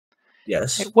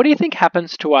Yes. What do you think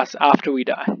happens to us after we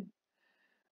die?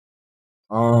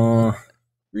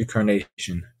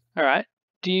 Reincarnation. All right.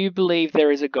 Do you believe there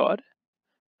is a God?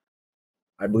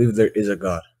 I believe there is a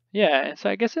God. Yeah, so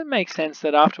I guess it makes sense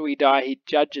that after we die, he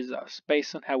judges us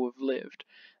based on how we've lived.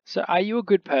 So are you a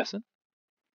good person?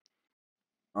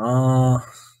 Uh,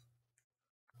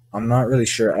 I'm not really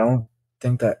sure. I don't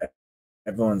think that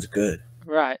everyone's good.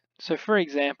 Right. So for I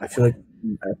example, feel like,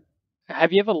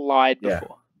 have you ever lied yeah,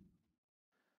 before?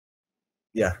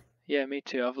 yeah. Yeah, me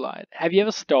too. I've lied. Have you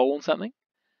ever stolen something?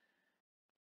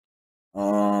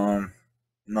 I'm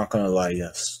not gonna lie.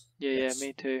 Yes, Yeah, yes,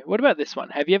 me too. What about this one?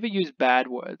 Have you ever used bad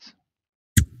words?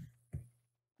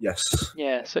 yes.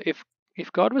 Yeah, so if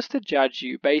God was to judge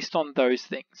you based on those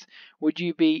things, would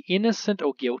you be innocent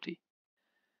or guilty?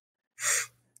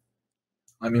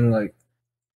 I mean, like,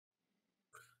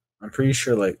 I'm pretty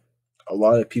sure, like, a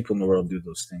lot of people in the world do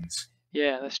those things.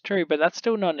 Yeah, that's true, but that's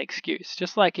still not an excuse.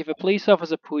 Just like if a police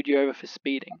officer pulled you over for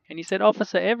speeding and you said,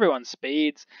 Officer, everyone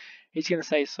speeds, he's going to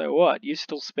say, So what? You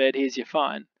still sped, here's your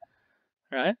fine,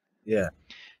 right? Yeah.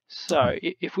 So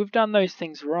if we've done those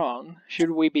things wrong, should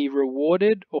we be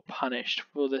rewarded or punished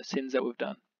for the sins that we've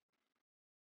done?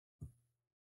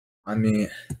 I mean,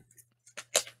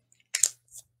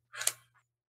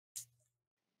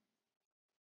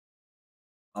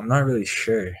 I'm not really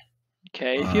sure.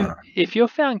 Okay, Uh, if you're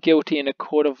found guilty in a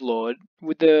court of law,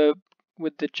 would the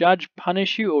judge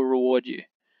punish you or reward you?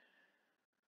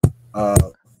 uh,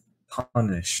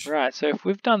 punish. Right, so if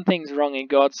we've done things wrong in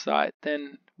God's sight,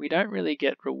 then we don't really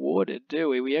get rewarded, do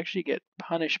we? We actually get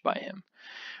punished by Him,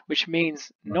 which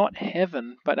means not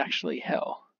heaven, but actually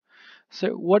hell.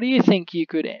 So what do you think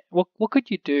what could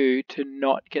you do to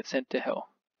not get sent to hell?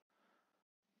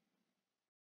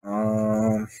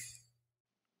 Um,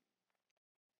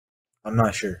 I'm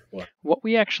not sure what. What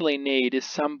we actually need is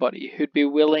somebody who'd be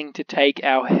willing to take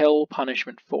our hell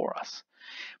punishment for us.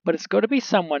 But it's got to be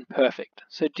someone perfect.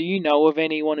 So do you know of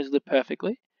anyone who's lived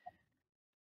perfectly?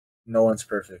 No one's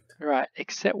perfect. Right,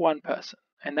 except one person,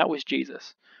 and that was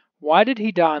Jesus. Why did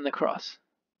he die on the cross?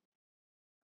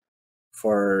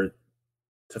 For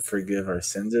to forgive our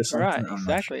sins or Right, something. I'm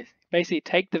not sure. exactly. Basically,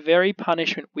 take the very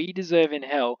punishment we deserve in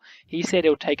hell. He said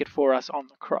he'll take it for us on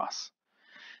the cross.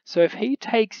 So if he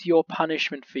takes your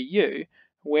punishment for you,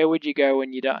 where would you go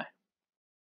when you die?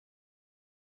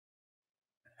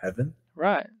 Heaven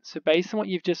Right. So based on what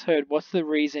you've just heard, what's the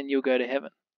reason you'll go to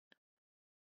heaven?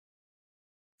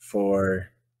 for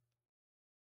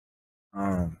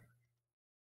um.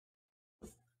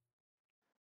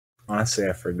 Honestly,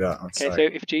 I forgot. I'm Okay, so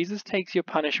sorry. if Jesus takes your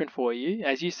punishment for you,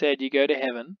 as you said, you go to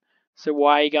heaven. So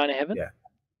why are you going to heaven? Yeah,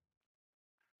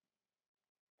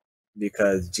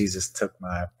 because Jesus took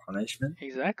my punishment.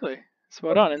 Exactly.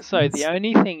 Spot on. And so the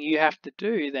only thing you have to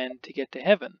do then to get to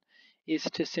heaven is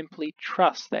to simply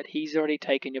trust that he's already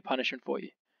taken your punishment for you.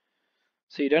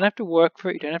 So you don't have to work for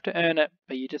it, you don't have to earn it,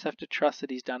 but you just have to trust that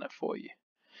he's done it for you.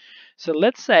 So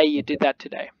let's say you Okay. did that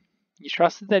today. You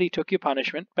trusted that he took your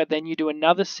punishment, but then you do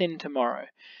another sin tomorrow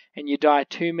and you die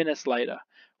 2 minutes later.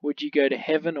 Would you go to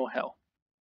heaven or hell?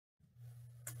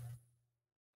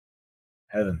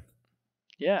 Heaven,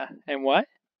 Yeah. And why?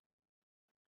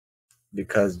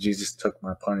 because Jesus took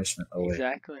my punishment away.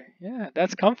 Exactly. Yeah.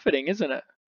 That's comforting, isn't it?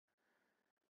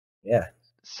 Yeah.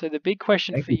 So the big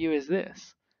question Thank for you. you is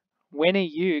this: when are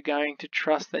you going to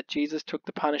trust that Jesus took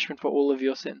the punishment for all of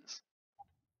your sins?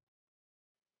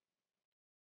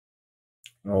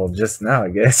 Well, just now, I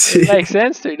guess. It makes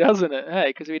sense to, doesn't it? Hey,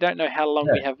 because we don't know how long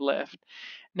we Yeah. have left.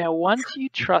 Now, once you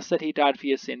trust that he died for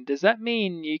your sin, does that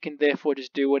mean you can therefore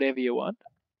just do whatever you want?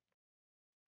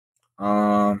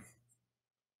 Um.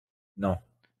 No.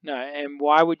 No, and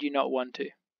why would you not want to?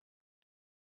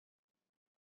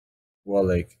 Well,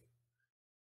 like,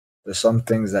 there's some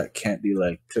things that can't be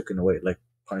like taken away, like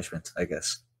punishment. I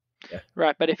guess. Yeah.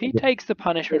 Right, but if he takes the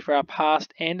punishment for our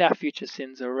past and our future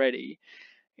sins already,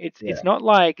 it's Yeah. not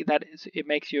like it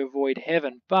makes you avoid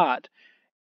heaven, but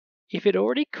if it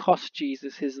already cost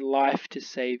Jesus his life to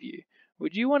save you,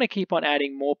 would you want to keep on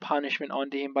adding more punishment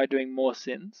onto him by doing more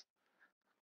sins?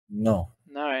 No.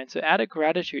 No, and so out of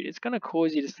gratitude, it's going to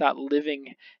cause you to start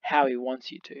living how he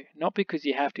wants you to, not because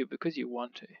you have to, because you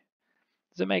want to.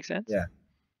 Does that make sense? Yeah.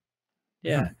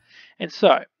 Yeah. And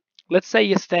so, let's say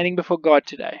you're standing before God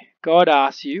today. God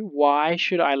asks you, Why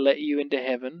should I let you into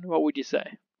heaven? What would you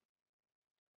say?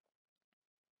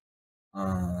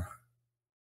 uh.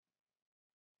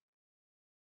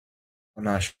 I'm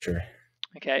not sure.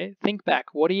 Okay, think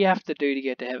back. What do you have to do to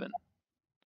get to heaven?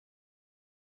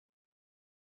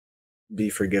 Be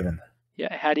forgiven.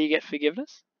 Yeah, how do you get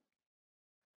forgiveness?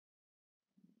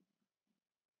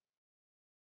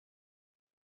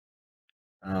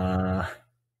 Uh,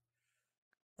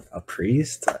 a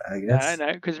priest, I No, guess.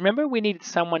 no, because remember we needed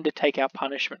someone to take our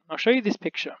punishment. I'll show you this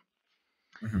picture.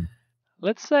 Hmm.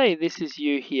 Let's say this is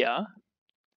you here.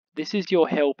 This is your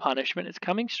hell punishment. It's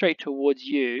coming straight towards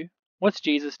you. What's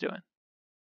Jesus doing?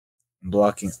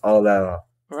 Blocking all that off.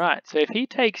 Right, so if he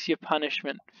takes your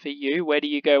punishment for you, where do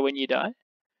you go when you die?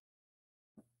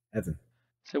 Heaven.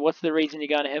 So what's the reason you're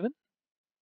going to heaven?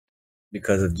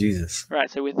 Because of Jesus. Right,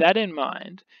 so with that in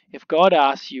mind, if God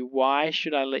asks you, why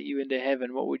should I let you into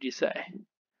heaven, what would you say?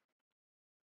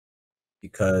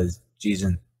 Because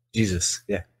Jesus,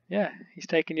 yeah. Yeah, he's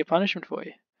taken your punishment for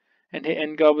you.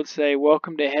 And God would say,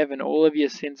 welcome to heaven, all of your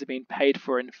sins have been paid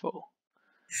for in full.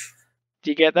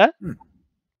 Do you get that?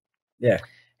 Yeah.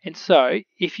 And so,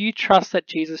 if you trust that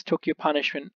Jesus took your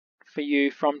punishment for you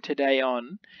from today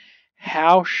on,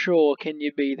 how sure can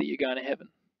you be that you're going to heaven?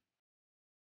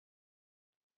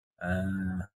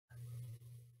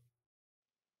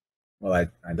 Well,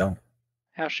 I don't.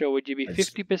 How sure would you be? I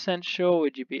just 50% sure?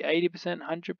 Would you be 80%,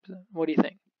 100%? What do you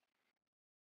think?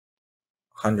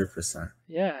 100%.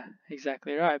 Yeah,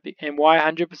 exactly right. And why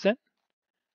 100%?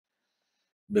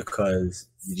 Because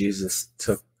Jesus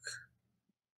took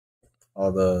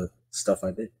all the stuff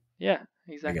I did. Yeah,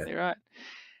 I exactly guess. right.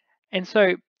 And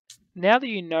so, now that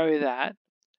you know that,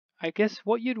 I guess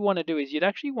what you'd want to do is you'd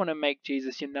actually want to make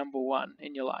Jesus your number one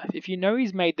in your life. If you know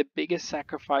he's made the biggest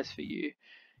sacrifice for you,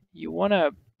 you want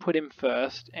to put him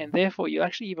first, and therefore you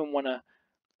actually even want to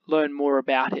learn more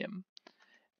about him.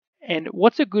 And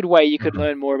what's a good way you could Mhm.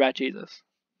 learn more about Jesus?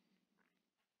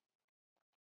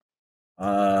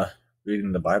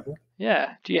 Reading the Bible.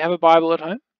 Yeah. Do you have a Bible at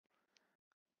home?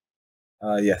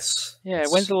 Yes. Yeah.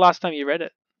 When's Yes. the last time you read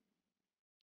it?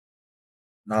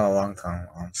 Not a long time,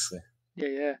 honestly. Yeah,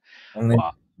 yeah. Only.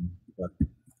 Well, But,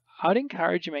 I'd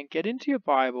encourage you, man, get into your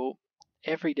Bible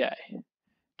every day.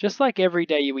 Just like every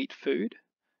day you eat food,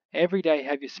 every day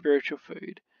have your spiritual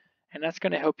food. And that's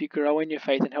going to help you grow in your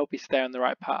faith and help you stay on the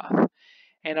right path.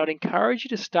 And I'd encourage you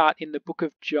to start in the book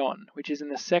of John, which is in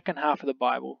the second half of the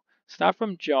Bible. Start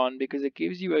from John because it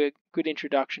gives you a good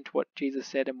introduction to what Jesus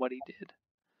said and what he did.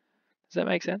 Does that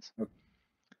make sense?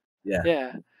 yeah.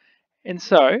 Yeah. And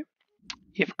so,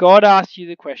 if God asks you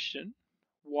the question,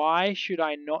 why should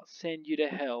I not send you to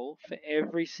hell for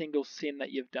every single sin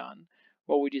that you've done?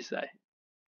 What would you say?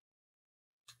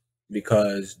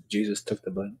 Because Jesus took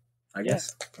the blame, I Yeah,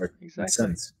 guess, or my exactly.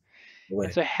 sins And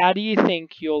away. so, how do you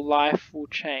think your life will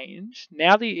change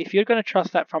now that if you're going to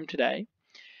trust that from today?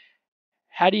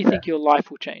 How do you Yeah. think your life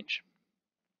will change?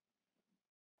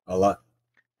 A lot.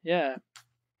 Yeah.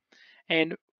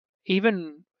 And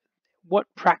even what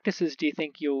practices do you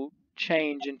think you'll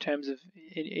change in terms of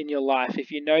in your life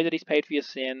if you know that he's paid for your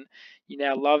sin, you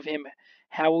now love him?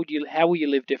 How will you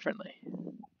live differently?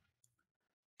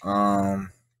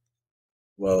 Um.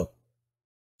 Well,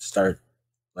 start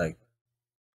like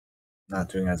not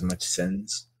doing as much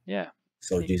sins. Yeah,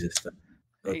 So e- Jesus does.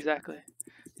 Okay. exactly.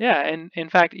 Yeah, and in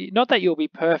fact, not that you'll be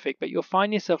perfect, but you'll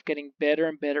find yourself getting better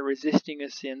and better resisting your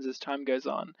sins as time goes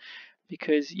on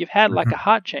because you've had like a Mhm.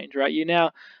 heart change, right? You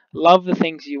now love the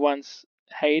things you once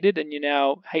hated and you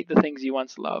now hate the things you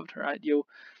once loved, right? You'll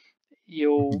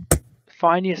Mhm.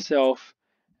 find yourself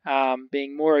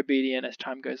being more obedient as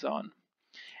time goes on.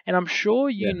 And I'm sure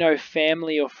you Yeah. know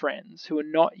family or friends who are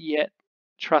not yet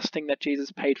trusting that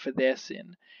Jesus paid for their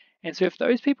sin. And so if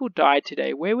those people died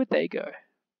today, where would they go?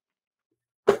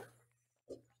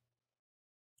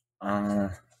 Uh,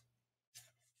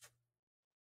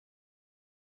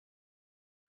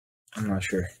 I'm not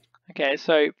sure. Okay,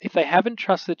 so if they haven't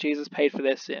trusted Jesus paid for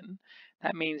their sin,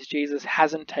 that means Jesus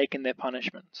hasn't taken their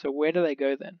punishment. So where do they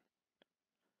go then?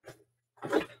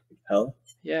 Hell.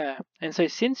 Yeah. And so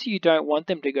since you don't want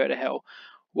them to go to hell,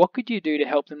 what could you do to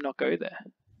help them not go there?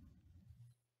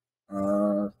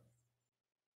 Uh,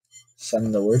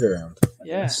 send the word around, I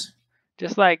Yeah. guess.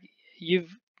 Just like you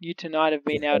tonight have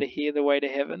been With able help. to hear the way to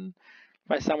heaven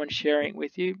by someone sharing it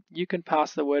with you, you can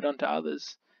pass the word on to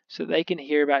others so they can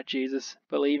hear about Jesus,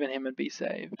 believe in him and be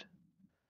saved.